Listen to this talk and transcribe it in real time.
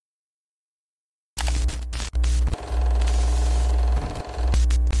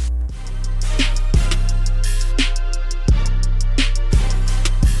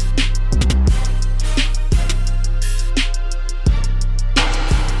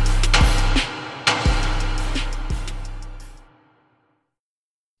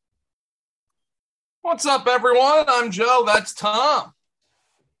What's up, everyone? I'm Joe. That's Tom.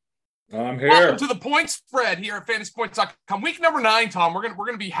 I'm Welcome here. to the point spread here at fantasypoints.com. Week number 9, Tom. We're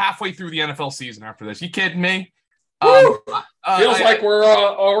gonna be halfway through the NFL season after this. You kidding me? Um, Woo! Feels I like we're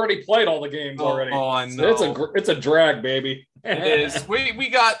already played all the games already. I It's a know it's a drag, baby. it is. We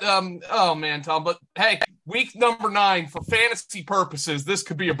got oh man, Tom. But hey, week number 9 for fantasy purposes. This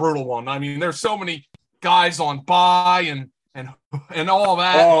could be a brutal one. I mean, there's so many guys on bye and all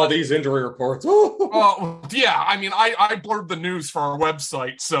that. Oh, these injury reports. Oh yeah, I mean, I blurred the news for our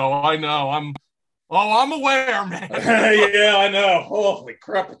website, so I know I'm aware, man. Yeah, I know. Holy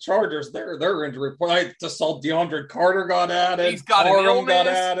crap, the Chargers, their injury report. I just saw DeAndre Carter got added. He's got an Parham got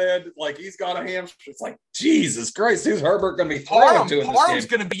illness. added. Like he's got a hamstring. It's like Jesus Christ, who's Herbert going to be throwing to in this Parham's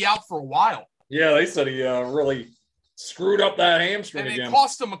game? going to be out for a while. Yeah, they said he really screwed up that hamstring And again. it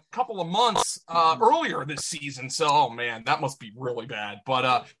cost him a couple of months earlier this season. So, oh man, that must be really bad.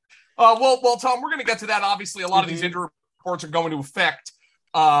 But well, Tom, we're going to get to that. Obviously, a lot of these injury reports are going to affect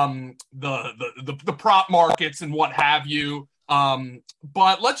the prop markets and what have you.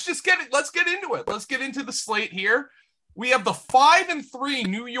 But let's get into it. Let's get into the slate here. We have the 5-3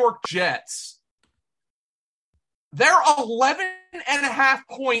 New York Jets. They're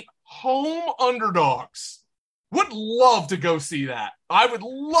 11.5-point home underdogs. Would love to go see that. I would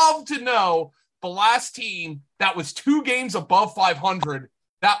love to know the last team that was 2 games above 500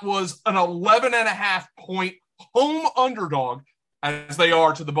 that was an 11.5-point home underdog as they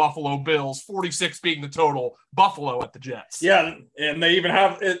are to the Buffalo Bills, 46 being the total, Buffalo at the Jets. Yeah, and they even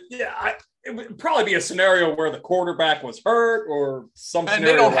have it. Yeah, it would probably be a scenario where the quarterback was hurt or some. And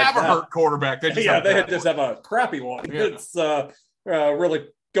they don't have a hurt quarterback. They just have a crappy one. Yeah. It's really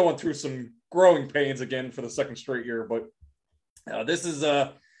going through some growing pains again for the second straight year. But this is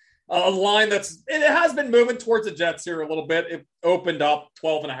a line it has been moving towards the Jets here a little bit. It opened up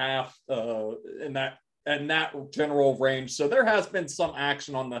 12.5 in that general range. So there has been some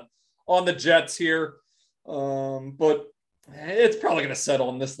action on the Jets here. But it's probably going to settle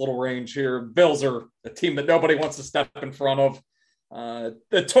in this little range here. Bills are a team that nobody wants to step in front of.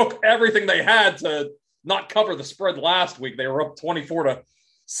 It took everything they had to not cover the spread last week. They were up 24 to,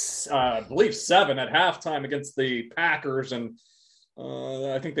 I believe, 7 at halftime against the Packers. And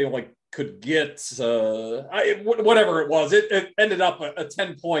I think they could get whatever it was. It ended up a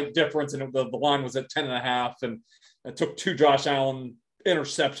 10-point difference, and the line was at 10.5. And it took 2 Josh Allen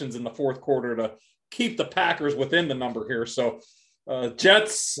interceptions in the fourth quarter to keep the Packers within the number here. So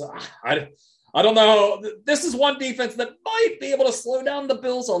Jets, I don't know. This is one defense that might be able to slow down the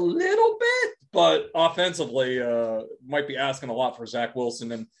Bills a little bit, but offensively might be asking a lot for Zach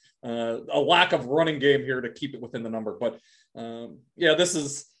Wilson and a lack of running game here to keep it within the number. But this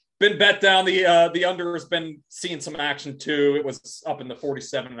has been bet down. The under has been seeing some action too. It was up in the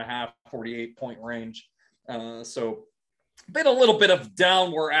 47.5, 48 point range. So been a little bit of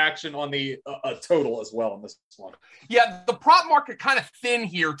downward action on the total as well in this one. Yeah, the prop market kind of thin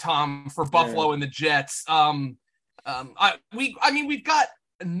here, Tom, for Buffalo and the Jets. We've got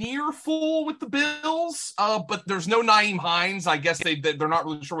near full with the Bills, but there's no Nyheim Hines. I guess they're not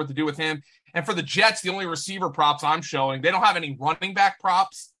really sure what to do with him. And for the Jets, the only receiver props I'm showing, they don't have any running back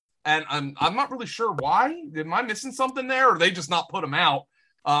props, and I'm not really sure why. Am I missing something there, or they just not put them out?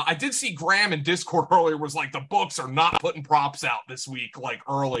 I did see Graham in Discord earlier was like, the books are not putting props out this week,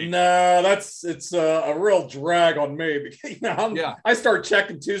 early. No, it's a real drag on me. Because, I start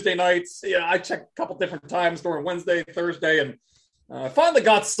checking Tuesday nights. Yeah, I check a couple different times during Wednesday, Thursday, and I finally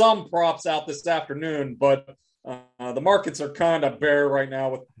got some props out this afternoon. But the markets are kind of bare right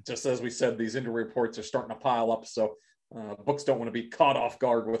now with, just as we said, these injury reports are starting to pile up. So books don't want to be caught off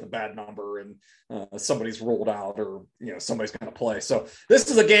guard with a bad number and somebody's rolled out or somebody's going to play. So this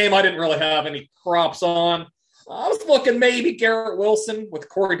is a game I didn't really have any props on. I was looking maybe Garrett Wilson with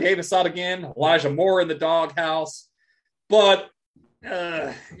Corey Davis out again, Elijah Moore in the doghouse, but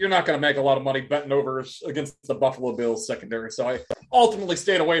you're not going to make a lot of money betting overs against the Buffalo Bills secondary. So I ultimately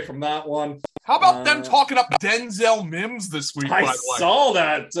stayed away from that one. How about them talking up Denzel Mims this week? I saw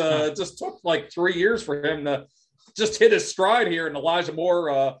that. It just took 3 years for him to just hit his stride here, and Elijah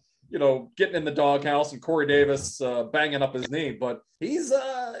Moore, getting in the doghouse, and Corey Davis banging up his knee. But he's,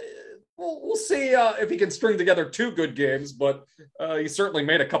 we'll see if he can string together 2 good games. But he certainly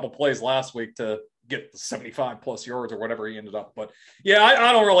made a couple plays last week to get 75 plus yards or whatever he ended up. But yeah,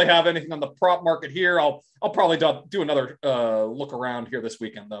 I don't really have anything on the prop market here. I'll probably do another look around here this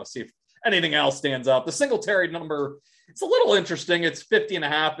weekend though, see if anything else stands out. The Singletary number, it's a little interesting. It's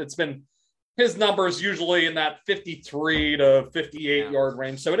 50.5. It's been his numbers usually in that 53 to 58 yard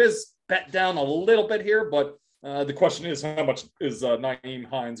range. So it is bet down a little bit here, but the question is how much is Nyheim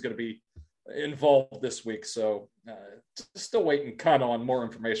Hines going to be involved this week. So still waiting kind of on more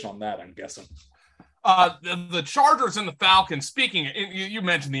information on that, I'm guessing. The Chargers and the Falcons, speaking, you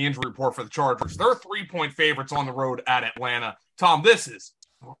mentioned the injury report for the Chargers. They're 3-point favorites on the road at Atlanta. Tom, this is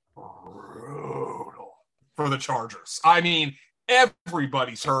brutal for the Chargers. I mean,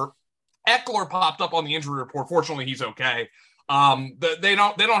 everybody's hurt. Eckler popped up on the injury report. Fortunately, he's okay. They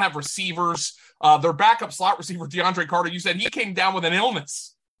don't have receivers. Their backup slot receiver, DeAndre Carter, you said he came down with an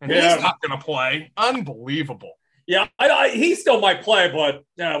illness, and he's not going to play. Unbelievable. Yeah, he still might play, but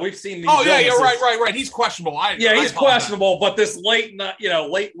we've seen these. Oh, yeah, right. He's questionable. He's questionable. But this late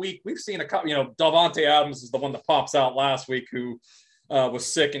week, we've seen a couple. Davante Adams is the one that pops out last week who was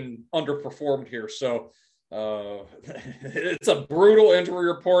sick and underperformed here. So it's a brutal injury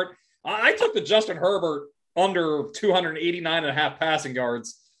report. I took the Justin Herbert under 289.5 passing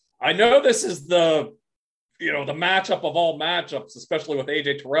yards. I know this is the matchup of all matchups, especially with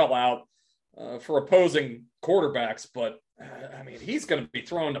AJ Terrell out for opposing quarterbacks. But I mean, he's going to be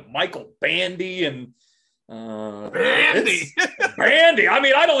throwing to Michael Bandy and Bandy. I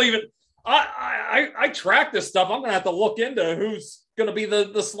mean, I don't even. I track this stuff. I'm going to have to look into who's going to be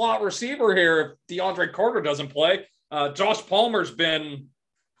the slot receiver here if DeAndre Carter doesn't play. Josh Palmer's been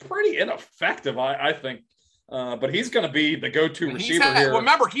pretty ineffective, I think. But he's going to be the go-to receiver here.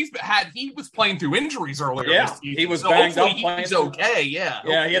 Remember, he was playing through injuries earlier. Yeah, he was banged up. He's okay. Yeah,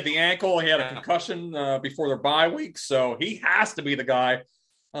 yeah. He had the ankle. He had a concussion before their bye week, so he has to be the guy.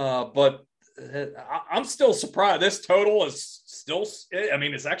 But I'm still surprised. This total is still. I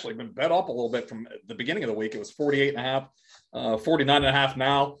mean, it's actually been bet up a little bit from the beginning of the week. It was 48.5, 49.5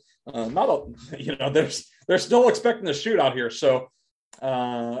 now. They're still expecting a shootout here, so.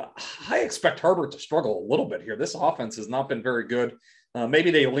 I expect Herbert to struggle a little bit here. This offense has not been very good. Maybe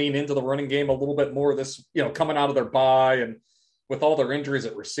they lean into the running game a little bit more this, coming out of their bye and with all their injuries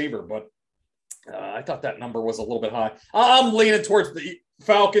at receiver. But I thought that number was a little bit high. I'm leaning towards the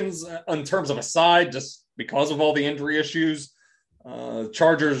Falcons in terms of a side just because of all the injury issues.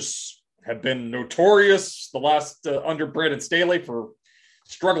 Chargers have been notorious the last under Brandon Staley for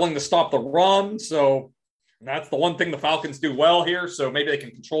struggling to stop the run. So that's the one thing the Falcons do well here, so maybe they can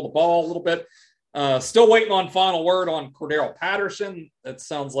control the ball a little bit. Still waiting on final word on Cordero Patterson. It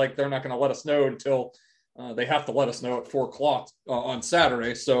sounds like they're not going to let us know until they have to let us know at 4 o'clock on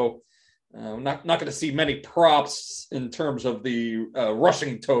Saturday. So not going to see many props in terms of the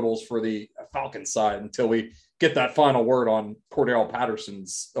rushing totals for the Falcons side until we get that final word on Cordero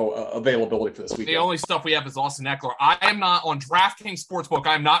Patterson's availability for this weekend. The only stuff we have is Austin Eckler. I am not on DraftKings Sportsbook.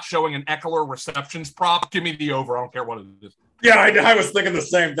 I'm not showing an Eckler receptions prop. Give me the over. I don't care what it is. Yeah, I was thinking the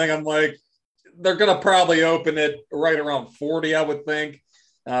same thing. I'm like, they're going to probably open it right around 40, I would think.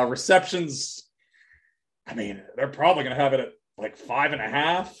 Receptions, I mean, they're probably going to have it at like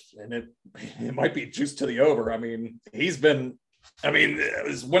 5.5, and it might be juiced to the over. I mean,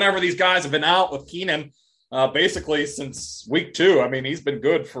 whenever these guys have been out with Keenan, basically since week 2, I mean, he's been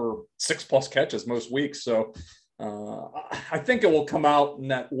good for 6+ catches most weeks. So I think it will come out in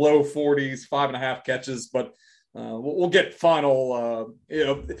that low 40s, 5.5 catches, but we'll get final,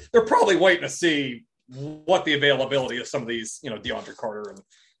 they're probably waiting to see what the availability of some of these, DeAndre Carter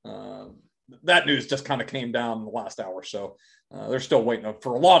and that news just kind of came down in the last hour. So they're still waiting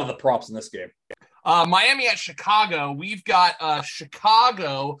for a lot of the props in this game. Miami at Chicago. We've got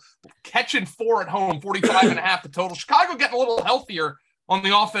Chicago catching 4 at home, 45.5 the total. Chicago getting a little healthier on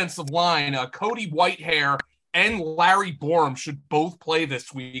the offensive line. Cody Whitehair and Larry Borum should both play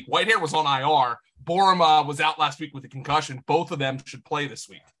this week. Whitehair was on IR. Borum was out last week with a concussion. Both of them should play this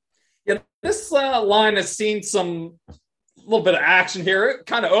week. Yeah, this line has seen a little bit of action here. It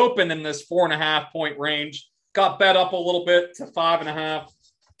kind of opened in this 4.5 point range. Got bet up a little bit to 5.5.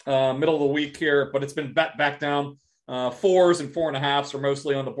 Middle of the week here, but it's been bet back down. 4s and 4.5s are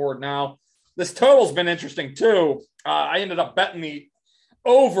mostly on the board now. This total's been interesting too. I ended up betting the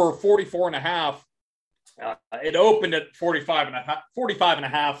over 44.5. It opened at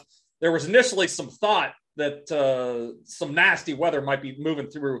 45.5. There was initially some thought that some nasty weather might be moving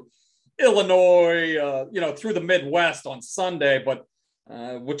through Illinois, through the Midwest on Sunday, but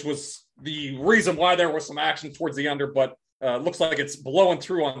which was the reason why there was some action towards the under, but looks like it's blowing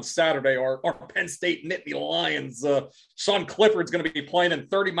through on Saturday. Our Penn State Nittany Lions. Sean Clifford's going to be playing in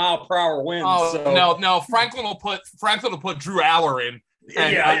 30-mile-per-hour winds. Oh, so. No. Franklin will put Drew Aller in,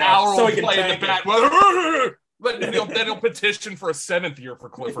 and Aller will play in the back. But then he'll petition for a 7th year for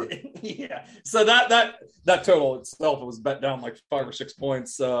Clifford. Yeah. So that total itself was bet down like 5 or 6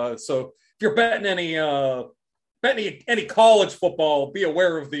 points. So if you're betting any college football, be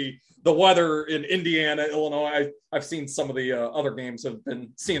aware of the the weather in Indiana, Illinois. I've seen some of the other games have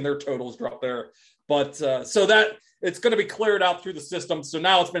been seeing their totals drop there. But so that it's going to be cleared out through the system. So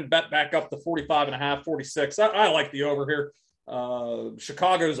now it's been bet back up to 45.5, 46. I like the over here.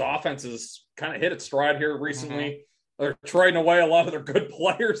 Chicago's offense has kind of hit its stride here recently. Mm-hmm. They're trading away a lot of their good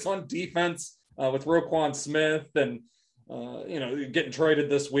players on defense with Roquan Smith and, getting traded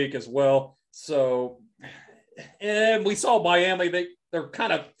this week as well. So, and we saw Miami, they're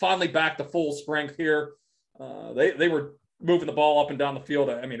kind of finally back to full strength here. They were moving the ball up and down the field.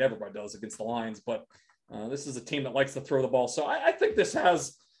 I mean, everybody does against the Lions, but this is a team that likes to throw the ball. So I think this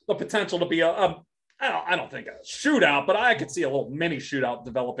has the potential to be I don't think a shootout, but I could see a little mini shootout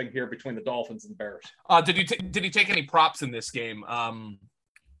developing here between the Dolphins and the Bears. Did you take any props in this game?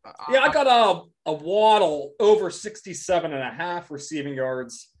 I got a Waddle over 67.5 receiving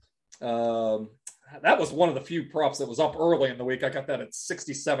yards. That was one of the few props that was up early in the week. I got that at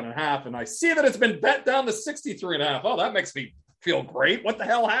 67.5, and I see that it's been bet down to 63.5. Oh, that makes me feel great. What the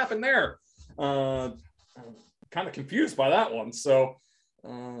hell happened there? I'm kind of confused by that one. So,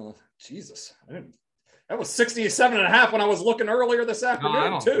 Jesus, that was 67.5 when I was looking earlier this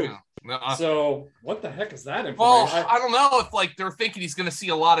afternoon, too. So what the heck is that information? Well, I don't know if they're thinking he's going to see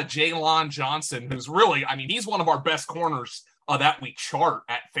a lot of Jaylon Johnson, who's really, he's one of our best corners that we chart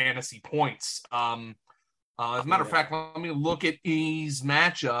at fantasy points. As a matter of fact, let me look at his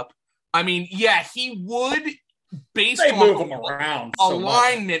matchup. He would, based on move him around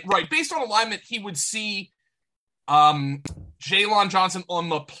alignment, right? Based on alignment, he would see Jaylon Johnson on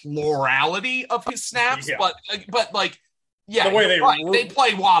the plurality of his snaps, but the way they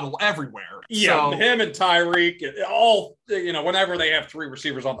play Waddle everywhere. Yeah, so, him and Tyreek, all whenever they have three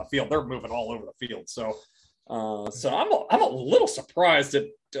receivers on the field, they're moving all over the field. So, I'm a little surprised that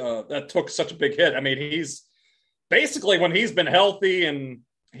that took such a big hit. He's basically, when he's been healthy, and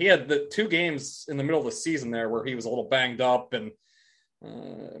he had the 2 games in the middle of the season there where he was a little banged up and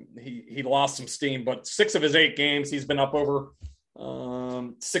he lost some steam, but 6 of his 8 games he's been up over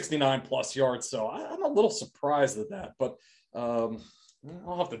 69 plus yards. So I'm a little surprised at that, but I'll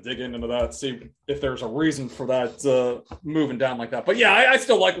have to dig into that, see if there's a reason for that moving down like that. But yeah, I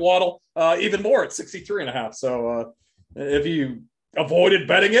still like Waddle even more at 63.5. So if you avoided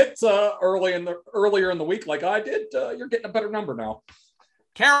betting it earlier in the week like I did, you're getting a better number now.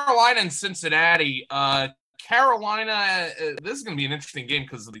 Carolina and Cincinnati. Carolina, this is going to be an interesting game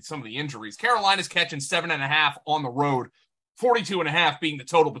because of some of the injuries. Carolina's catching 7.5 on the road, 42.5 being the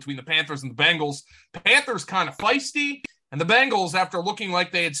total between the Panthers and the Bengals. Panthers kind of feisty, and the Bengals, after looking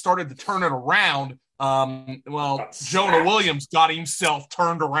like they had started to turn it around, Jonah Williams got himself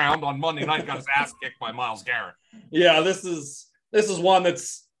turned around on Monday night, got his ass kicked by Myles Garrett. Yeah, this is one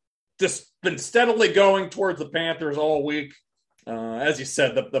that's just been steadily going towards the Panthers all week. As you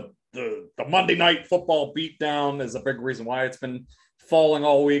said, the Monday night football beatdown is a big reason why it's been falling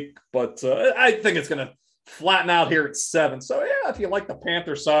all week, but I think it's going to flatten out here at 7. So yeah, if you like the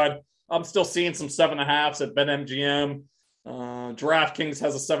Panther side, I'm still seeing some 7.5s at BetMGM. DraftKings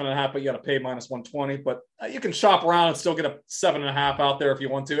has a 7.5, but you got to pay -120. But you can shop around and still get a 7.5 out there if you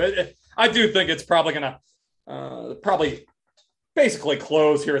want to. I do think it's probably going to basically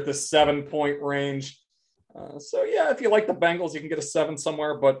close here at this 7-point range. So yeah, if you like the Bengals, you can get a 7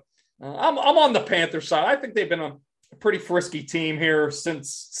 somewhere. But I'm on the Panther side. I think they've been a pretty frisky team here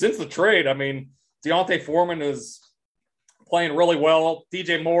since the trade. Deontay Foreman is playing really well.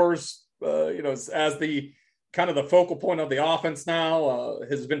 DJ Moore's, as the kind of the focal point of the offense now,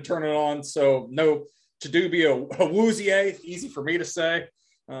 has been turning on. So no Chidobe Awuzie, easy for me to say.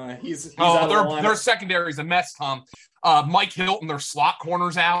 He's their secondary is a mess, Tom. Mike Hilton, their slot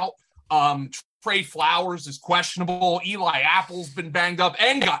corner's out. Trey Flowers is questionable. Eli Apple's been banged up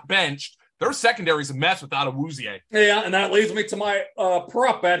and got benched. Their secondary's a mess without Awuzie. Yeah, and that leads me to my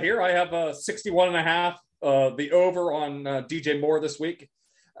prop bet here. I have 61.5, the over on DJ Moore this week.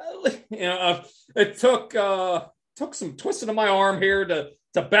 It took some twisting of my arm here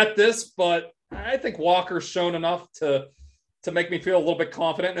to bet this, but I think Walker's shown enough to make me feel a little bit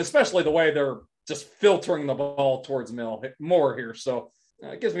confident, and especially the way they're just filtering the ball towards Moore here. So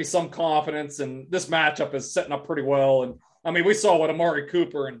it gives me some confidence, and this matchup is setting up pretty well. And we saw what Amari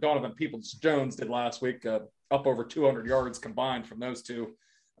Cooper and Donovan Peoples-Jones did last week, up over 200 yards combined from those two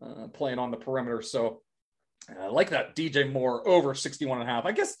playing on the perimeter. So I like that DJ Moore over 61.5.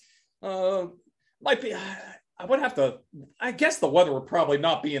 I guess might be. I guess the weather would probably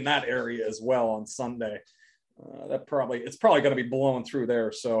not be in that area as well on Sunday. It's probably going to be blowing through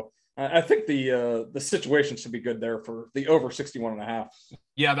there. So I think the situation should be good there for the over 61.5.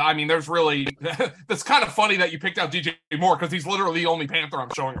 Yeah, I mean, there's really that's kind of funny that you picked out DJ Moore because he's literally the only Panther I'm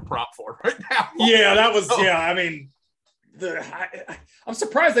showing a prop for right now. Yeah, that was I mean, I'm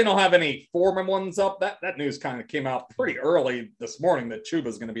surprised they don't have any Foreman ones up. That news kind of came out pretty early this morning that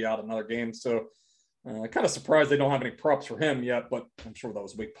Chuba's going to be out another game. So kind of surprised they don't have any props for him yet, but I'm sure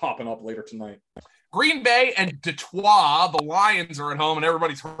those will be popping up later tonight. Green Bay and Detroit, the Lions are at home, and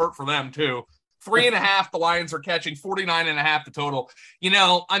everybody's hurt for them too. 3.5, the Lions are catching 49.5 the total. You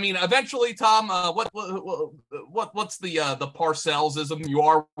know, I mean, eventually, Tom, what's the Parcells-ism? You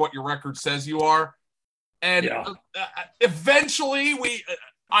are what your record says you are, and eventually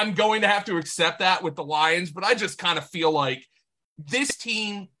I'm going to have to accept that with the Lions. But I just kind of feel like this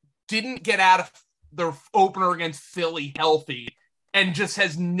team didn't get out of their opener against Philly healthy, and just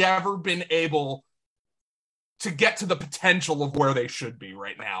has never been able to get to the potential of where they should be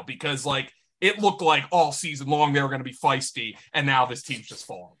right now, because like it looked like all season long they were going to be feisty, and now this team's just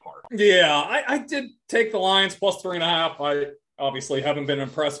falling apart. Yeah, I did take the Lions plus 3.5. I obviously haven't been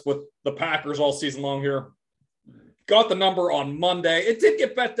impressed with the Packers all season long here. Got the number on Monday. It did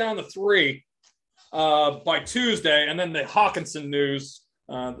get bet down to 3 by Tuesday, and then the Hawkinson news,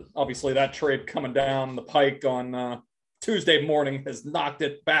 obviously that trade coming down the pike on Tuesday morning has knocked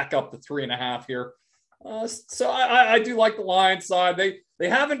it back up to 3.5 here. So I do like the Lions side. They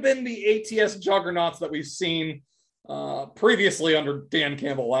haven't been the ATS juggernauts that we've seen previously under Dan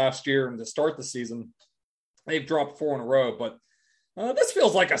Campbell last year and to start the season. They've dropped 4 in a row, but this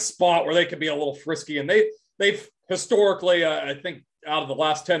feels like a spot where they could be a little frisky. And they've historically, I think, out of the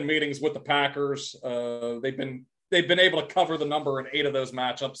last 10 meetings with the Packers, they've been able to cover the number in 8 of those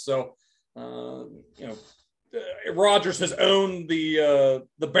matchups. So Rodgers has owned the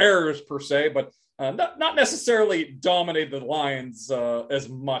Bears per se, but not necessarily dominated the Lions as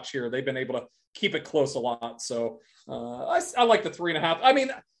much here. They've been able to keep it close a lot. So I like the 3.5. I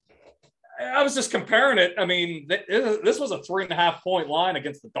mean, I was just comparing it. I mean, this was a 3.5 point line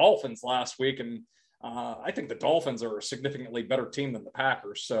against the Dolphins last week. And I think the Dolphins are a significantly better team than the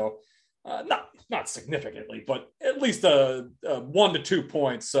Packers. So not significantly, but at least 1 to 2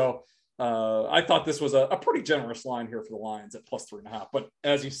 points. So I thought this was a pretty generous line here for the Lions at plus 3.5. But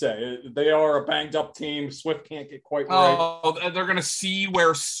as you say, they are a banged up team. Swift can't get quite right. Oh, they're going to see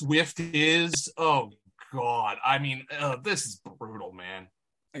where Swift is. Oh, God. I mean, this is brutal, man.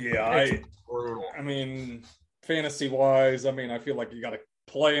 Yeah, brutal. I mean, fantasy-wise, I mean, I feel like you got to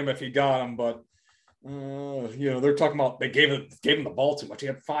play him if you got him. But, they're talking about they gave him the ball too much. He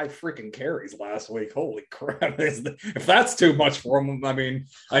had 5 freaking carries last week. Holy crap. If that's too much for him, I mean,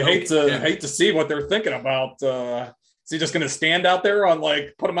 I hate to see what they're thinking about. Is he just going to stand out there on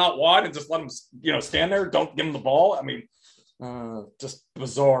put him out wide and just let him, stand there? Don't give him the ball. I mean, just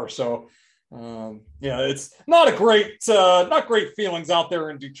bizarre. So, it's not great feelings out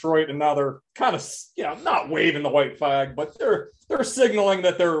there in Detroit. And now they're kind of, not waving the white flag, but they're signaling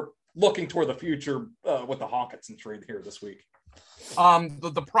that they're looking toward the future with the Hawkinson trade here this week.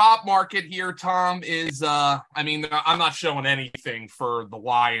 The prop market here, Tom, is I'm not showing anything for the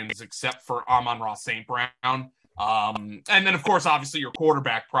Lions except for Amon-Ra St. Brown. And then of course, obviously your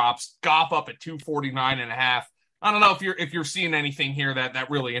quarterback props, Goff up at 249.5. I don't know if you're seeing anything here that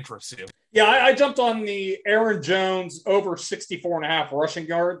really interests you. Yeah, I jumped on the Aaron Jones over 64.5 rushing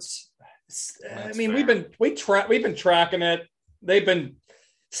yards. I mean, we've been tracking it. They've been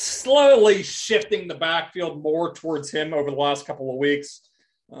slowly shifting the backfield more towards him over the last couple of weeks.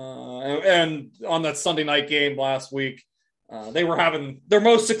 And on that Sunday night game last week, they were having their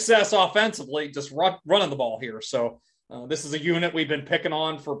most success offensively, just running the ball here. So this is a unit we've been picking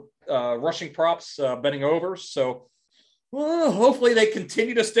on for rushing props, betting overs. So hopefully they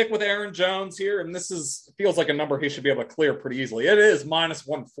continue to stick with Aaron Jones here. And feels like a number he should be able to clear pretty easily. It is minus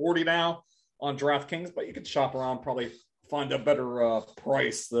 140 now on DraftKings, but you can shop around, probably find a better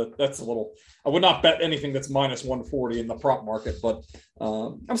price. That's a little. I would not bet anything that's minus 140 in the prop market, but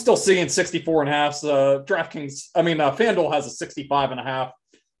I'm still seeing 64.5. FanDuel has a 65.5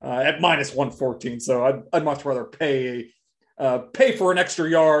 at minus 114. So I'd much rather pay for an extra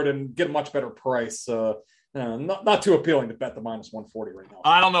yard and get a much better price. Not too appealing to bet the minus 140 right now.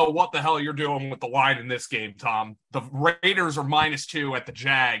 I don't know what the hell you're doing with the line in this game, Tom. The Raiders are -2 at the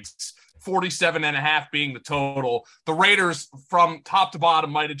Jags. 47.5 being the total. The Raiders from top to bottom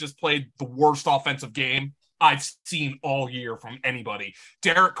might have just played the worst offensive game I've seen all year from anybody.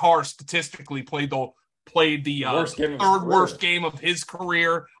 Derek Carr statistically played the third worst game of his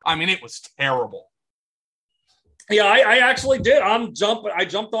career. I mean, it was terrible. Yeah, I actually did. I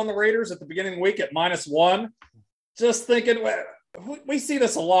jumped on the Raiders at the beginning of the week at -1, just thinking, we see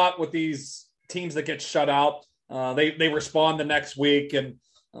this a lot with these teams that get shut out. They respond the next week, and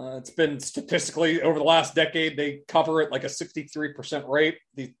it's been statistically over the last decade, they cover it like a 63% rate,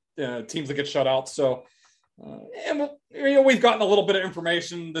 the teams that get shut out. So, and we've gotten a little bit of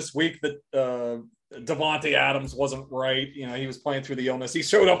information this week that Davante Adams wasn't right. He was playing through the illness. He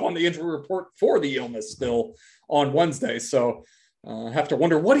showed up on the injury report for the illness still on Wednesday. So I have to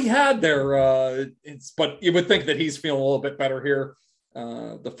wonder what he had there. But you would think that he's feeling a little bit better here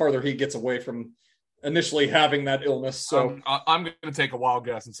the farther he gets away from initially having that illness. So I'm going to take a wild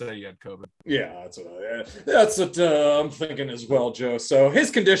guess and say he had COVID. Yeah, that's what I'm thinking as well, Joe. So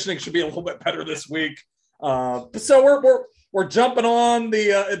his conditioning should be a little bit better this week. So we're jumping on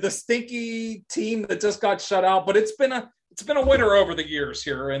the stinky team that just got shut out, but it's been a winner over the years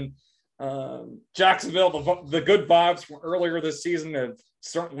here, and Jacksonville, the good vibes from earlier this season have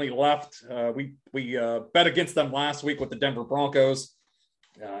certainly left. We bet against them last week with the Denver Broncos.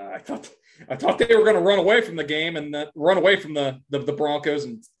 I thought they were going to run away from the game and run away from the Broncos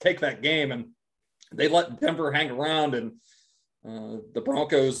and take that game, and they let Denver hang around, and the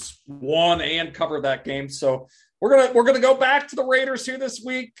Broncos won and covered that game. So we're gonna go back to the Raiders here this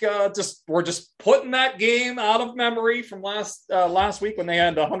week. We're just putting that game out of memory from last week when they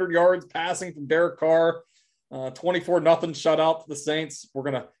had 100 yards passing from Derek Carr, 24-0 shutout to the Saints. We're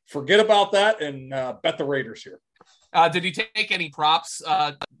gonna forget about that and bet the Raiders here. Did you take any props,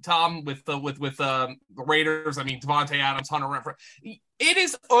 Tom, with the Raiders? I mean, Davante Adams, Hunter Renfrow. It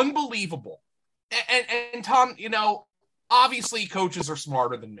is unbelievable. And Tom, obviously coaches are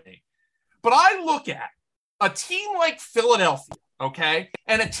smarter than me, but I look at a team like Philadelphia, okay,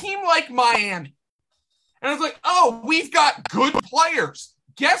 and a team like Miami, and I was like, oh, we've got good players.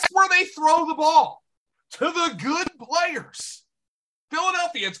 Guess where they throw the ball? To the good players.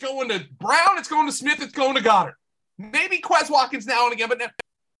 Philadelphia, it's going to Brown, it's going to Smith, it's going to Goddard. Maybe Quez Watkins now and again, but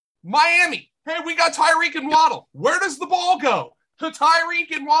Miami, hey, we got Tyreek and Waddle. Where does the ball go? To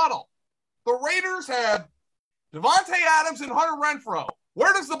Tyreek and Waddle. The Raiders have Davante Adams and Hunter Renfrow.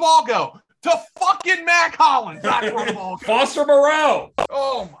 Where does the ball go? To fucking Mac Hollins. That's where the ball goes. Foster Moreau.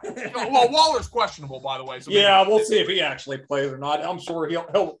 Oh, my God. Well, Waller's questionable, by the way. So yeah, we'll see if he actually plays or not. I'm sure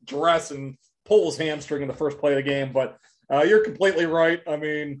he'll dress and pull his hamstring in the first play of the game, but you're completely right. I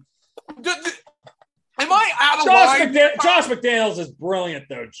mean... Am I out of line? Josh McDaniels is brilliant,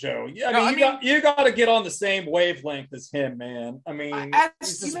 though, Joe. I mean, you got to get on the same wavelength as him, man. I mean,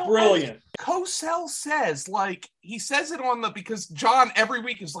 he's just brilliant. Cosell says, he says it because John every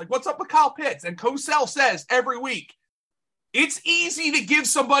week is like, what's up with Kyle Pitts? And Cosell says every week, it's easy to give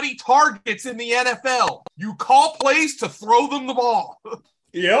somebody targets in the NFL. You call plays to throw them the ball.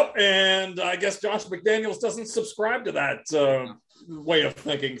 Yep, and I guess Josh McDaniels doesn't subscribe to that way of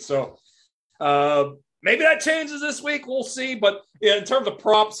thinking, so... maybe that changes this week. We'll see. But yeah, in terms of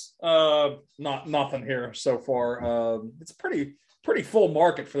props, nothing here so far. It's a pretty full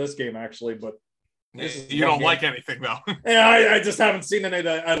market for this game, actually. But you don't like anything, though. Yeah, I just haven't seen any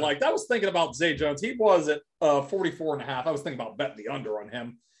that I liked. I was thinking about Zay Jones. He was at 44.5. I was thinking about betting the under on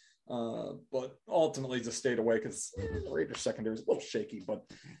him. But ultimately just stayed away because the Raiders secondary is a little shaky. But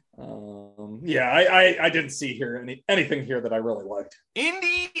I didn't see here anything here that I really liked.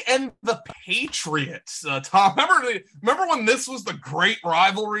 Indy and the Patriots. Tom, remember when this was the great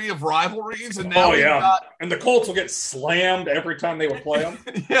rivalry of rivalries? And now and the Colts will get slammed every time they would play them.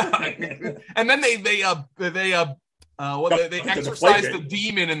 Yeah, and then they exercised the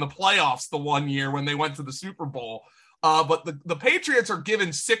demon in the playoffs the one year when they went to the Super Bowl. But the Patriots are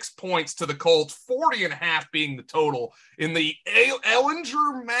given 6 points to the Colts, 40.5 being the total in the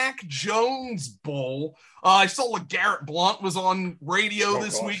Ellinger Mac Jones Bowl. I saw LeGarrette Blount was on radio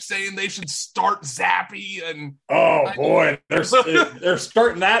this week saying they should start Zappy. And they're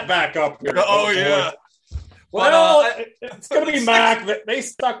starting that back up here. Oh yeah. Well, it's going to be Mac. They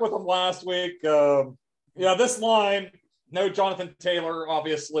stuck with him last week. This line, no Jonathan Taylor,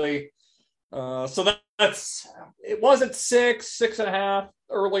 obviously. So it was at 6.5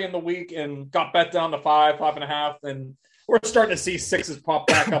 early in the week and got bet down to 5.5, and we're starting to see 6s pop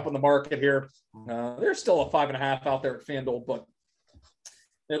back up on the market here. There's still a 5.5 out there at FanDuel, but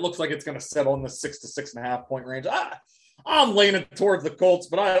it looks like it's going to settle in the 6 to 6.5 point range. I'm leaning towards the Colts,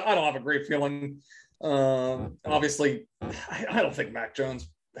 but I don't have a great feeling. Obviously, I don't think Mac Jones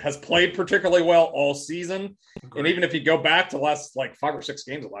has played particularly well all season. Great. And even if you go back to last 5 or 6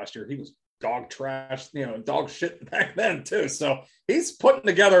 games of last year, he was dog trash, dog shit back then too. So he's putting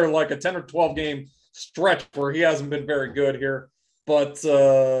together like a 10 or 12 game stretch where he hasn't been very good here. But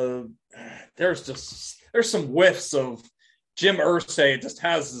there's some whiffs of Jim Irsay.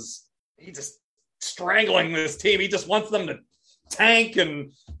 He's just strangling this team. He just wants them tank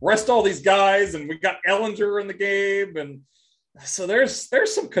and rest all these guys, and we got Ellinger in the game, and so there's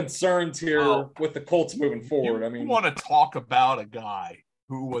some concerns here with the Colts moving forward. I mean, want to talk about a guy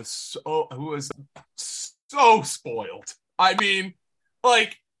who was so spoiled.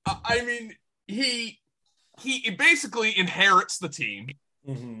 He basically inherits the team,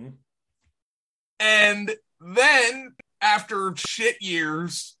 and then after shit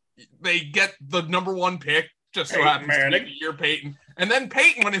years, they get the number one pick. Just so happens to be the year Peyton. And then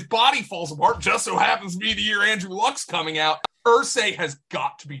Peyton, when his body falls apart, just so happens to be the year Andrew Luck's coming out. Irsay has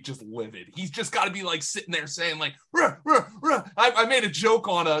got to be just livid. He's just got to be like sitting there saying like, ruh, ruh, ruh. I made a joke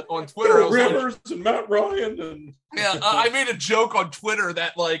on Twitter. Rivers and Matt Ryan. And I made a joke on Twitter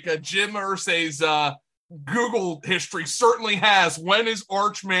that like Jim Irsay's Google history certainly has when is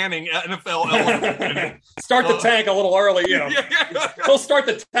Arch Manning NFL eligible. Start the tank a little early, He'll start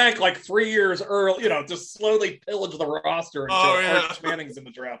the tank like 3 years early, just slowly pillage the roster until Arch Manning's in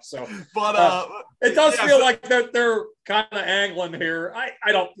the draft. So, but it does feel like they're kind of angling here.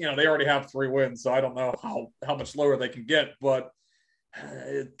 I don't, they already have 3 wins, so I don't know how much lower they can get, but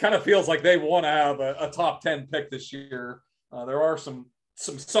it kind of feels like they want to have a top 10 pick this year. There are some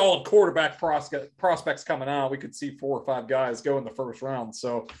solid quarterback prospects coming out. We could see 4 or 5 guys go in the first round.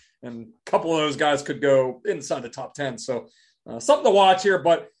 So, and a couple of those guys could go inside the top 10. So something to watch here,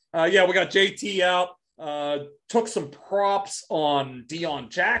 but we got JT out, took some props on Deion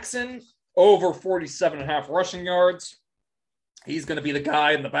Jackson over 47.5 rushing yards. He's going to be the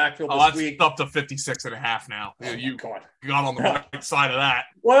guy in the backfield this week. Up to 56.5 now. You got on the right side of that.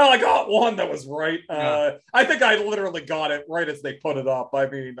 Well, I got one that was right. I think I literally got it right as they put it up. I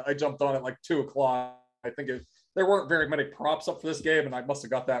mean, I jumped on it like 2:00. I think there weren't very many props up for this game, and I must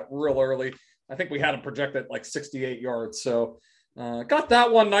have got that real early. I think we had him projected like 68 yards. So got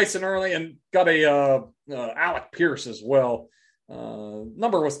that one nice and early, and got a Alec Pierce as well.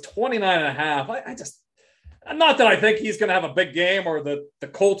 Number was 29.5. Not that I think he's going to have a big game or that the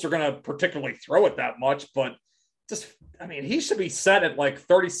Colts are going to particularly throw it that much, but he should be set at like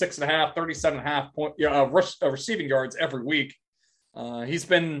 36.5, 37.5 point receiving yards every week. He's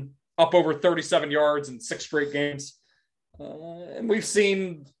been up over 37 yards in 6 straight games. And we've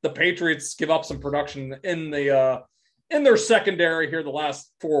seen the Patriots give up some production in their secondary here the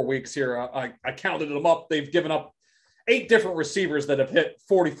last 4 weeks here. I counted them up. They've given up 8 different receivers that have hit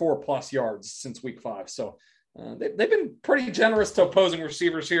 44 plus yards since week 5. So they've been pretty generous to opposing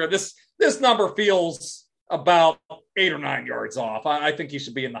receivers here. This number feels about 8 or 9 yards off. I think he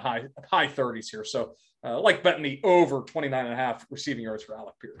should be in the high 30s here. So like betting the over 29.5 receiving yards for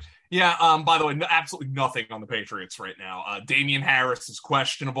Alec Pierce. Yeah. By the way, absolutely nothing on the Patriots right now. Damian Harris is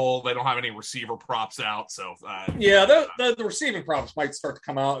questionable. They don't have any receiver props out. So the receiving props might start to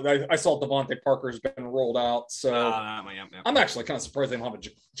come out. I saw Devontae Parker's been rolled out. So I'm actually kind of surprised they don't have a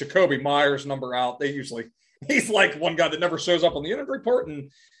Jacoby Myers number out. He's like one guy that never shows up on the injury report, and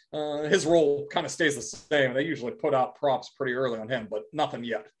his role kind of stays the same. They usually put out props pretty early on him, but nothing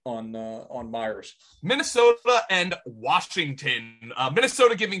yet on Myers. Minnesota and Washington.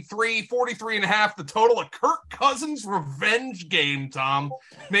 Minnesota giving 43.5 the total. A Kirk Cousins revenge game, Tom.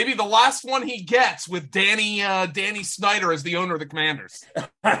 Maybe the last one he gets with Danny Snyder as the owner of the Commanders.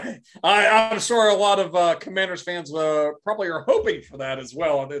 I'm sure a lot of Commanders fans probably are hoping for that as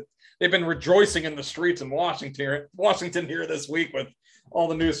well. They've been rejoicing in the streets in Washington here this week with all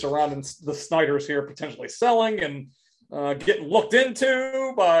the news surrounding the Snyders here potentially selling and getting looked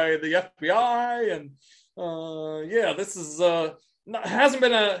into by the FBI. And this is hasn't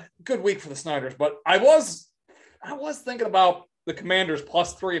been a good week for the Snyders, but I was thinking about the Commanders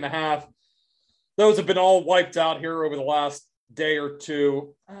plus 3.5. Those have been all wiped out here over the last day or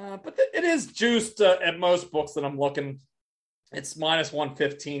two, but it is juiced at most books that I'm looking. It's minus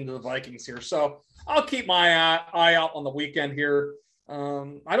 115 to the Vikings here. So I'll keep my eye out on the weekend here. I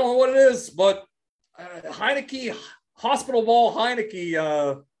don't know what it is, but Heineke, hospital ball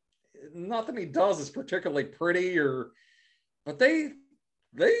Heineke, nothing he does is particularly pretty, but they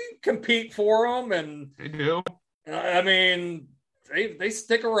compete for him, and they do. They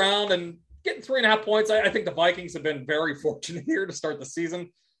stick around and getting 3.5 points. I think the Vikings have been very fortunate here to start the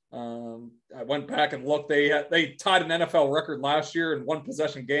season. I went back and looked. They tied an NFL record last year in 1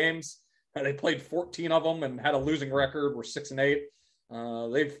 possession games. They played 14 of them and had a losing record. We're 6-8.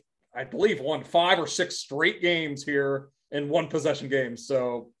 They've, I believe, won 5 or 6 straight games here in 1 possession games.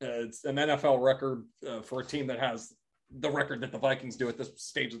 So it's an NFL record for a team that has the record that the Vikings do at this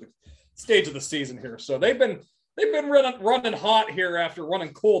stage of the season here. So they've been running hot here after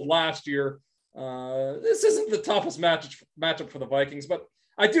running cold last year. This isn't the toughest matchup for the Vikings, but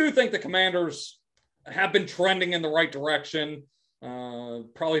I do think the Commanders have been trending in the right direction.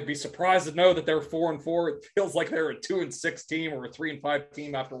 Probably be surprised to know that they're 4-4. It feels like they're a 2-6 team or a 3-5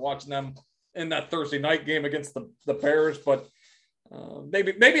 team after watching them in that Thursday night game against the Bears. But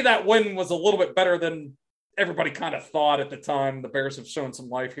maybe that win was a little bit better than everybody kind of thought at the time. The Bears have shown some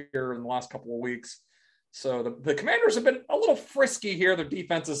life here in the last couple of weeks. So the Commanders have been a little frisky here. Their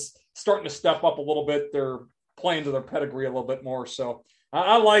defense is starting to step up a little bit. They're playing to their pedigree a little bit more. So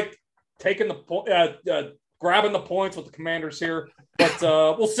I like taking grabbing the points with the Commanders here, but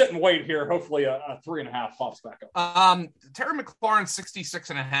we'll sit and wait here. Hopefully a 3.5 pops back up. Terry McLaurin,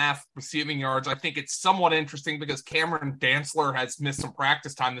 66.5 receiving yards. I think it's somewhat interesting because Cameron Dantzler has missed some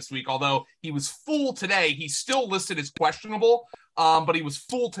practice time this week, although he was full today. He's still listed as questionable, but he was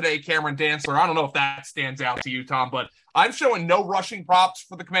full today, Cameron Dantzler. I don't know if that stands out to you, Tom, but I'm showing no rushing props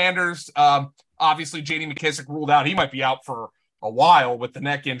for the Commanders. Obviously, J.D. McKissic ruled out. He might be out for a while with the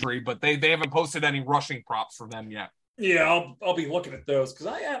neck injury, but they haven't posted any rushing props for them yet. Yeah, I'll be looking at those because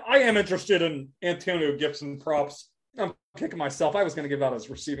I am interested in Antonio Gibson props. I'm kicking myself. I was going to give out his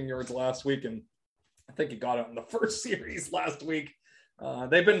receiving yards last week, and I think he got it in the first series last week.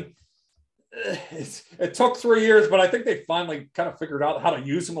 They've been it took 3 years, but I think they finally kind of figured out how to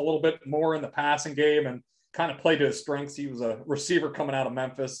use him a little bit more in the passing game and kind of play to his strengths. He was a receiver coming out of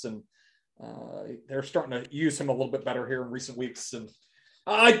Memphis, and they're starting to use him a little bit better here in recent weeks. And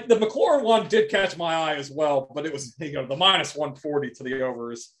the McLaurin one did catch my eye as well, but it was, the minus 140 to the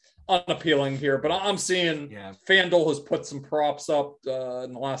over is unappealing here. But I'm seeing FanDuel has put some props up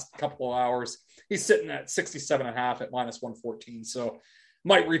in the last couple of hours. He's sitting at 67.5 at minus 114. So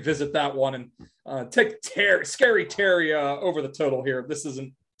might revisit that one and take Scary Terry over the total here. This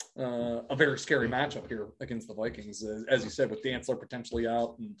isn't a very scary matchup here against the Vikings, as you said, with Dantzler potentially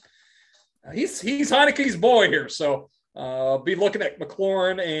out. And he's Heineke's boy here, so be looking at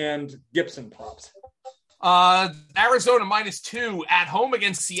McLaurin and Gibson props. Arizona -2 at home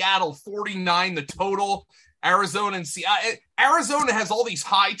against Seattle, 49 the total. Arizona has all these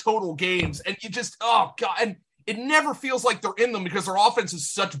high total games, and you just and it never feels like they're in them because their offense is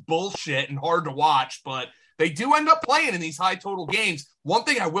such bullshit and hard to watch, but they do end up playing in these high total games. One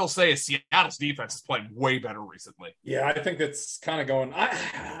thing I will say is Seattle's defense is playing way better recently. Yeah, I think that's kind of going.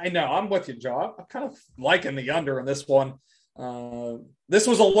 I know. I'm with you, Joe. I'm kind of liking the under in this one. This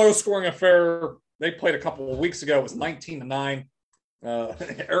was a low-scoring affair. They played a couple of weeks ago. It was 19-9.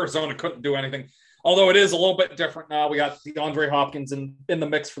 Arizona couldn't do anything. Although it is a little bit different now. We got DeAndre Hopkins in the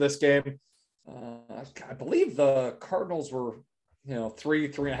mix for this game. I believe the Cardinals were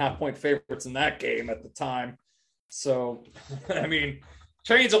 3.5 point favorites in that game at the time. So, I mean,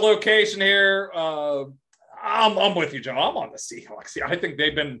 change of location here. I'm with you, Joe. I'm on the Seahawks. I think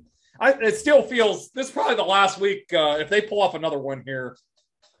they've been. It still feels this is probably the last week. If they pull off another win here,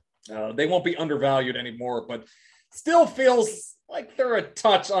 they won't be undervalued anymore. But still feels like they're a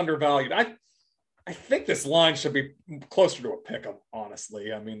touch undervalued. I think this line should be closer to a pick-em,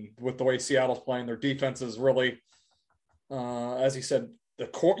 honestly. I mean, with the way Seattle's playing, their defense is really, as you said,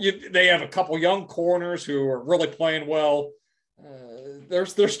 they have a couple young corners who are really playing well. They're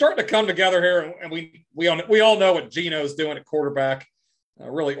starting to come together here, and we all know what Geno's doing at quarterback,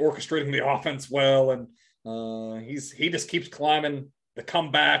 really orchestrating the offense well, and he just keeps climbing the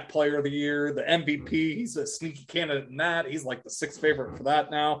comeback player of the year, the MVP. He's a sneaky candidate in that. He's like the 6th favorite for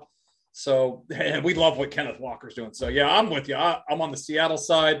that now. So, and we love what Kenneth Walker's doing. So, yeah, I'm with you. I'm on the Seattle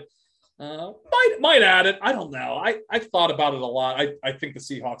side. Might add it. I don't know. I've thought about it a lot. I think the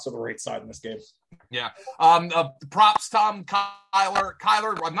Seahawks are the right side in this game. Yeah. Props, Tom,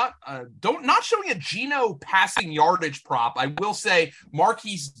 Kyler. I'm not showing a Geno passing yardage prop. I will say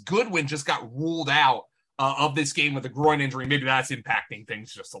Marquise Goodwin just got ruled out of this game with a groin injury. Maybe that's impacting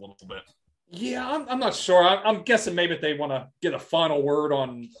things just a little bit. Yeah, I'm not sure. I'm guessing maybe they want to get a final word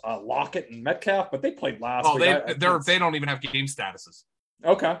on Lockett and Metcalf, but they played last week. They don't even have game statuses.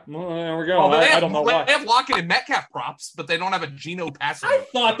 Okay, well, there we go. Well, I don't know why. They have Lockett and Metcalf props, but they don't have a Geno passing. I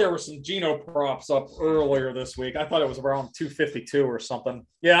thought there were some Geno props up earlier this week. I thought it was around 252 or something.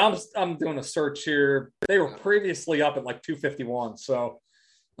 Yeah, I'm doing a search here. They were previously up at like 251. So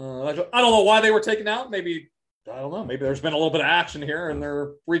I don't know why they were taken out. Maybe. I don't know. Maybe there's been a little bit of action here and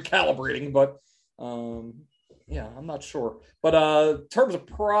they're recalibrating, but yeah, I'm not sure. But in terms of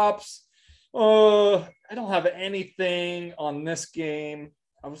props, I don't have anything on this game.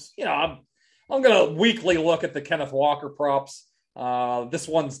 I'm going to weekly look at the Kenneth Walker props. This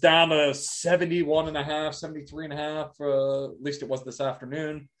one's down to 71.5, 73.5. At least it was this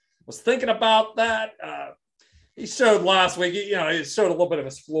afternoon. Was thinking about that. He showed last week, he showed a little bit of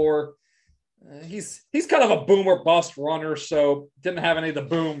his floor. He's kind of a boom or bust runner, so didn't have any of the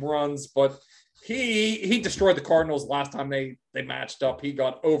boom runs, but he destroyed the Cardinals last time they matched up. He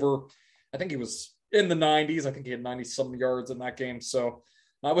got over, I think he was in the 90s. I think he had 90-some yards in that game. So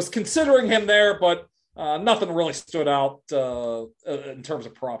I was considering him there, but nothing really stood out in terms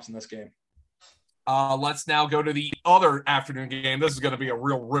of props in this game. Let's now go to the other afternoon game. This is going to be a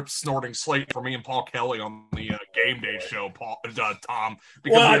real rip-snorting slate for me and Paul Kelly on the game day show, Tom.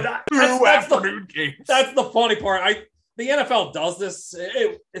 Because two afternoon games. That's the funny part. The NFL does this.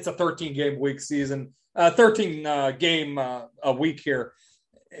 It's a 13-game week season, 13 game a week here.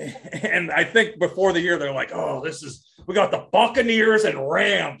 And I think before the year, they're like, oh, we got the Buccaneers and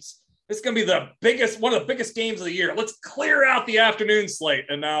Rams. It's going to be one of the biggest games of the year. Let's clear out the afternoon slate.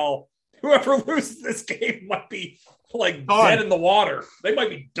 And now whoever loses this game might be like dead in the water. They might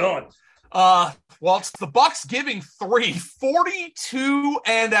be done. Well, it's the Bucs giving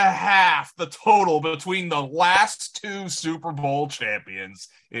 42.5 the total between the last two Super Bowl champions.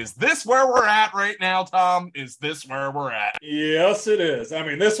 Is this where we're at right now, Tom? Is this where we're at? Yes, it is. I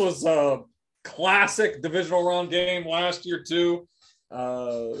mean, this was a classic divisional round game last year, too.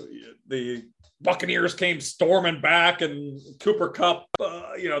 The Buccaneers came storming back, and Cooper Kupp,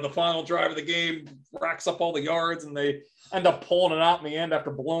 the final drive of the game, racks up all the yards, and they end up pulling it out in the end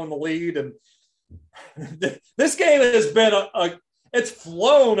after blowing the lead. And this game has been it's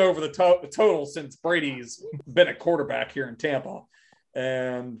flown over the total since Brady's been a quarterback here in Tampa.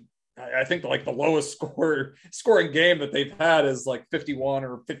 And I think like the lowest scoring game that they've had is like 51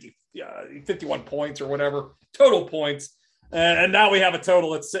 or 51 points or whatever, total points. And now we have a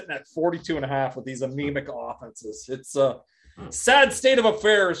total that's sitting at 42.5 with these anemic offenses. It's a sad state of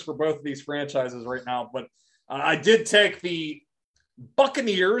affairs for both of these franchises right now. But I did take the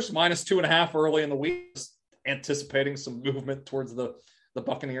Buccaneers -2.5 early in the week, anticipating some movement towards the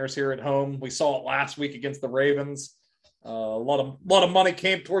Buccaneers here at home. We saw it last week against the Ravens. A lot of money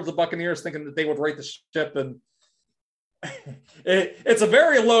came towards the Buccaneers, thinking that they would right the ship, and it's a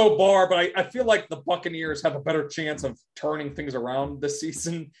very low bar. But I feel like the Buccaneers have a better chance of turning things around this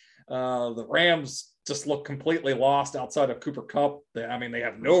season. The Rams just look completely lost outside of Cooper Kupp. They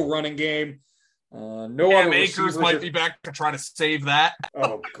have no running game. Other Akers might be back to try to save that.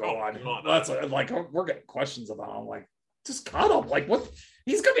 Oh God, that's we're getting questions about him. Like, just cut him. Like, what?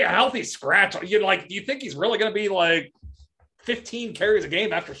 He's gonna be a healthy scratch. Do you think he's really gonna be like 15 carries a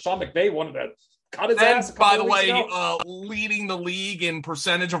game after Sean McVay wanted to cut his ass? By the way, leading the league in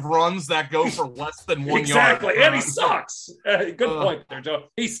percentage of runs that go for less than 1 yard. Exactly, and he sucks. Good point there, Joe.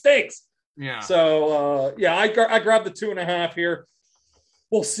 He stinks. Yeah. So I grabbed the 2.5 here.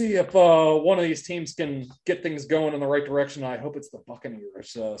 We'll see if one of these teams can get things going in the right direction. I hope it's the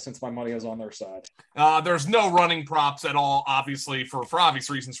Buccaneers, since my money is on their side. There's no running props at all, obviously, for obvious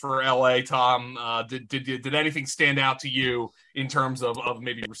reasons for LA, Tom. Did anything stand out to you in terms of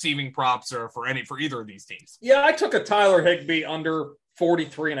maybe receiving props or for either of these teams? Yeah, I took a Tyler Higbee under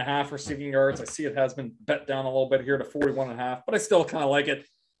 43.5 receiving yards. I see it has been bet down a little bit here to 41.5, but I still kind of like it.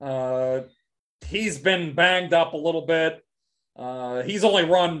 He's been banged up a little bit. He's only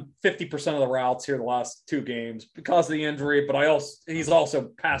run 50% of the routes here the last two games because of the injury, but he's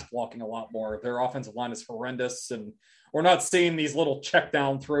also pass blocking a lot more. Their offensive line is horrendous, and we're not seeing these little check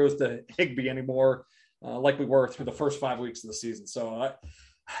down throws to Higbee anymore like we were through the first 5 weeks of the season. So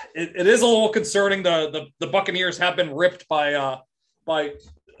it is a little concerning. The Buccaneers have been ripped by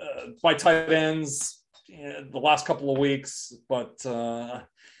tight ends the last couple of weeks, but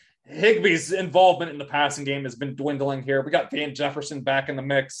Higbee's involvement in the passing game has been dwindling here. We got Van Jefferson back in the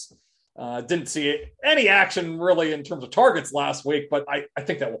mix. Didn't see any action really in terms of targets last week, but I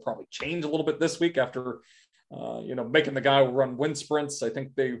think that will probably change a little bit this week after, making the guy run wind sprints. I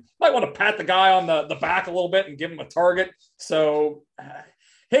think they might want to pat the guy on the back a little bit and give him a target. So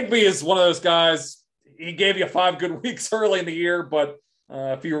Higbee is one of those guys. He gave you 5 good weeks early in the year, but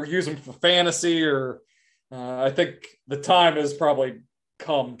if you were using him for fantasy I think the time has probably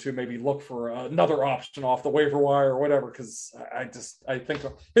come to maybe look for another option off the waiver wire or whatever, because I think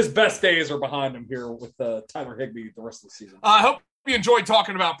his best days are behind him here with Tyler Higbee the rest of the season. I hope you enjoyed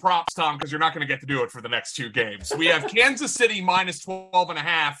talking about props, Tom, because you're not going to get to do it for the next 2 games. We have Kansas City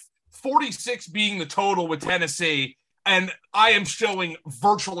 -12.5, 46 being the total with Tennessee, and I am showing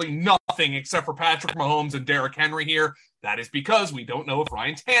virtually nothing except for Patrick Mahomes and Derrick Henry here. That is because we don't know if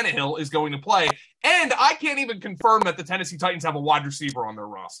Ryan Tannehill is going to play. And I can't even confirm that the Tennessee Titans have a wide receiver on their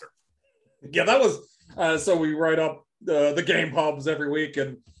roster. Yeah, that was so we write up the game hubs every week.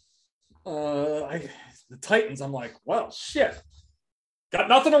 And the Titans, I'm like, well, shit. Got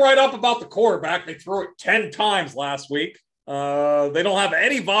nothing to write up about the quarterback. They threw it 10 times last week. They don't have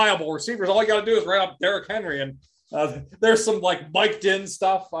any viable receivers. All you got to do is write up Derrick Henry. And There's some like Mike Din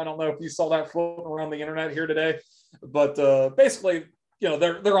stuff. I don't know if you saw that floating around the internet here today, but basically,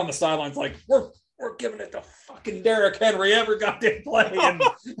 they're on the sidelines like we're giving it to fucking Derrick Henry every goddamn play, and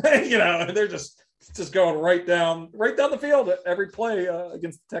and they're just going right down the field at every play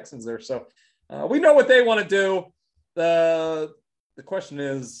against the Texans there. So we know what they want to do. The question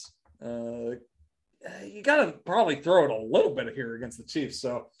is, you got to probably throw it a little bit here against the Chiefs.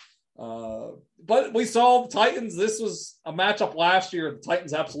 So, but we saw the Titans. This was a matchup last year. The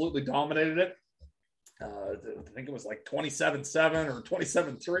Titans absolutely dominated it. I think it was like 27-7 or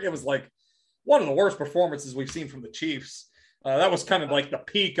 27-3. It was like one of the worst performances we've seen from the Chiefs. That was kind of like the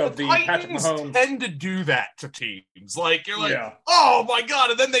peak of the Patrick Mahomes. Tend to do that to teams. Like you're like, oh my god,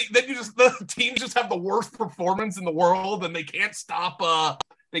 and then the teams just have the worst performance in the world, and they can't stop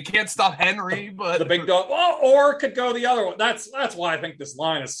Henry. But the big dog, or it could go the other one. That's why I think this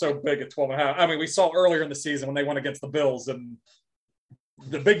line is so big at 12.5. I mean, we saw earlier in the season when they went against the Bills, and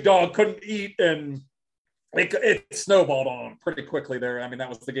the big dog couldn't eat, and it snowballed on them pretty quickly there. I mean, that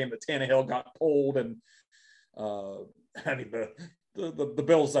was the game that Tannehill got pulled, and I mean the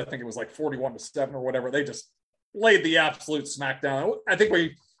Bills, I think it was like 41-7 or whatever. They just laid the absolute smackdown. I think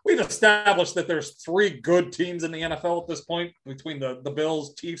we've established that there's three good teams in the NFL at this point between the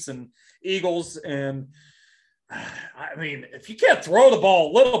Bills, Chiefs, and Eagles. And I mean, if you can't throw the ball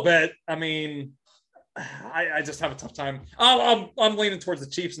a little bit, I mean, I just have a tough time. I'm leaning towards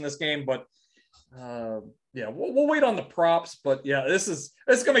the Chiefs in this game, but we'll wait on the props. But yeah, this is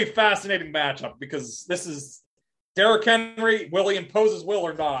going to be a fascinating matchup because this is Derrick Henry. Will he impose his will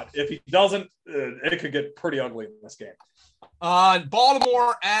or not? If he doesn't, it could get pretty ugly in this game.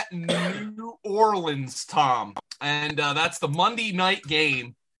 Baltimore at New Orleans, Tom. And that's the Monday night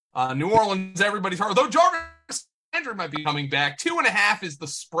game. New Orleans, everybody's hurt. Though Jarvis Landry might be coming back. 2.5 is the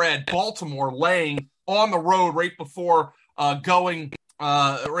spread. Baltimore laying on the road right before going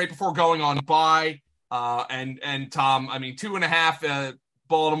on bye. And Tom, I mean, 2.5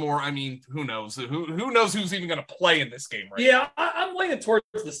 Baltimore, I mean, who knows? Who knows who's even going to play in this game right now? I'm leaning towards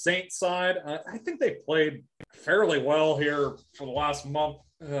the Saints side. I think they played fairly well here for the last month.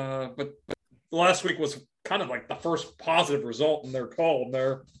 But last week was kind of like the first positive result in their column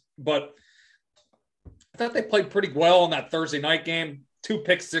there. But I thought they played pretty well in that Thursday night game. 2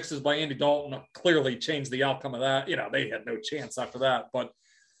 pick sixes by Andy Dalton clearly changed the outcome of that. They had no chance after that. But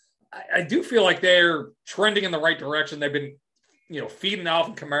I do feel like they're trending in the right direction. They've been feeding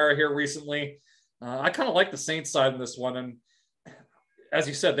Alvin Kamara here recently. I kind of like the Saints side in this one. And as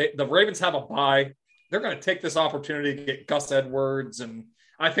you said, the Ravens have a bye. They're going to take this opportunity to get Gus Edwards. And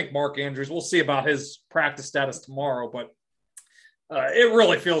I think Mark Andrews, we'll see about his practice status tomorrow. But it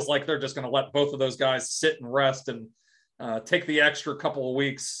really feels like they're just going to let both of those guys sit and rest and take the extra couple of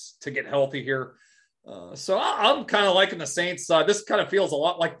weeks to get healthy here. So I'm kind of liking the Saints side. This kind of feels a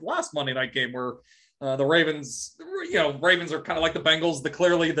lot like the last Monday night game where the Ravens, Ravens are kind of like the Bengals,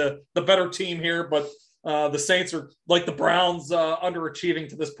 clearly the better team here, but the Saints are like the Browns, underachieving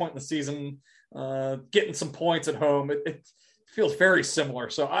to this point in the season, getting some points at home. It feels very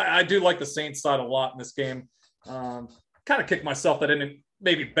similar. So I do like the Saints side a lot in this game. Kind of kicked myself that I didn't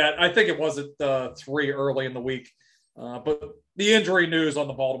maybe bet. I think it was at 3 early in the week. But the injury news on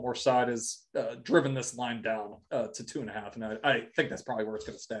the Baltimore side has driven this line down to 2.5, and I think that's probably where it's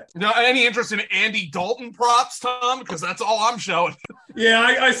going to stay. Now, any interest in Andy Dalton props, Tom? Because that's all I'm showing. Yeah,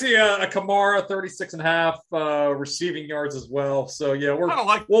 I see a Kamara 36.5 receiving yards as well. So yeah, we'll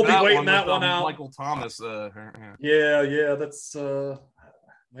be waiting that one out. Michael Thomas. Yeah, that's.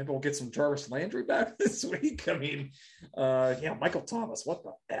 Maybe we'll get some Jarvis Landry back this week. I mean, Michael Thomas. What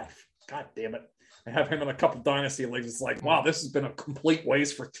the F? God damn it. I have him in a couple dynasty leagues. It's like, wow, this has been a complete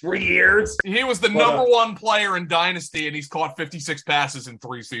waste for 3 years. He was the number one player in dynasty, and he's caught 56 passes in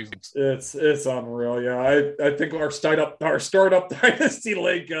 3 seasons. It's unreal. Yeah, I think our startup dynasty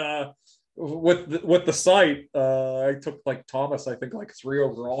league with the site, I took like Thomas. I think like 3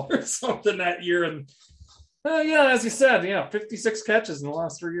 overall or something that year, and as you said, 56 catches in the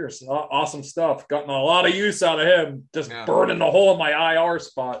last 3 years. Awesome stuff. Gotten a lot of use out of him. Just burning the hole in my IR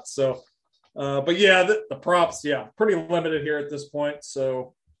spot. So. But yeah, the props, pretty limited here at this point.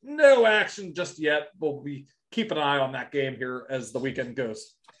 So no action just yet. We'll be keep an eye on that game here as the weekend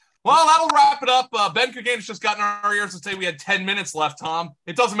goes. Well, that'll wrap it up. Ben Kuganis just got in our ears to say we had 10 minutes left, Tom.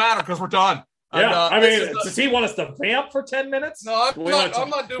 It doesn't matter because we're done. Yeah, and, does he want us to vamp for 10 minutes? No, I'm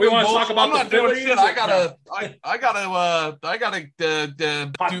not doing. We want to talk about I'm not doing shit. I gotta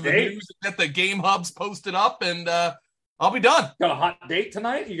do the news and get the game hubs posted up, and I'll be done. Got a hot date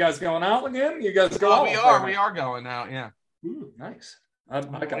tonight? You guys going out again? You guys go out? We are going out, yeah. Ooh, nice. I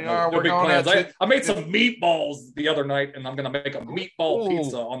got no big plans. I made some meatballs the other night, and I'm going to make a meatball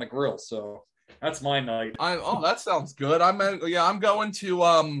pizza on the grill. So that's my night. That sounds good. I'm going to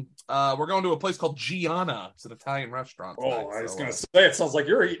we're going to a place called Gianna. It's an Italian restaurant tonight, I was going to say, it sounds like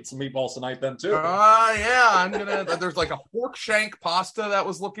you're eating some meatballs tonight then too. Yeah, I'm gonna. There's like a pork shank pasta that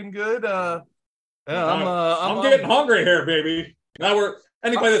was looking good. I'm getting hungry here, baby. Now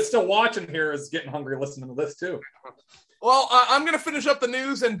anybody that's still watching here is getting hungry listening to this too. Well, I'm going to finish up the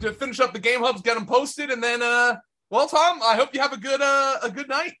news and to finish up the game hubs, get them posted, and then, Tom, I hope you have a good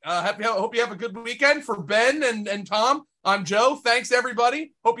night. Hope you have a good weekend. For Ben and Tom, I'm Joe. Thanks,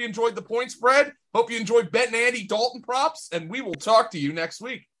 everybody. Hope you enjoyed the point spread. Hope you enjoyed Bet and Andy Dalton props, and we will talk to you next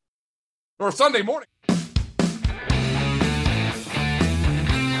week or Sunday morning.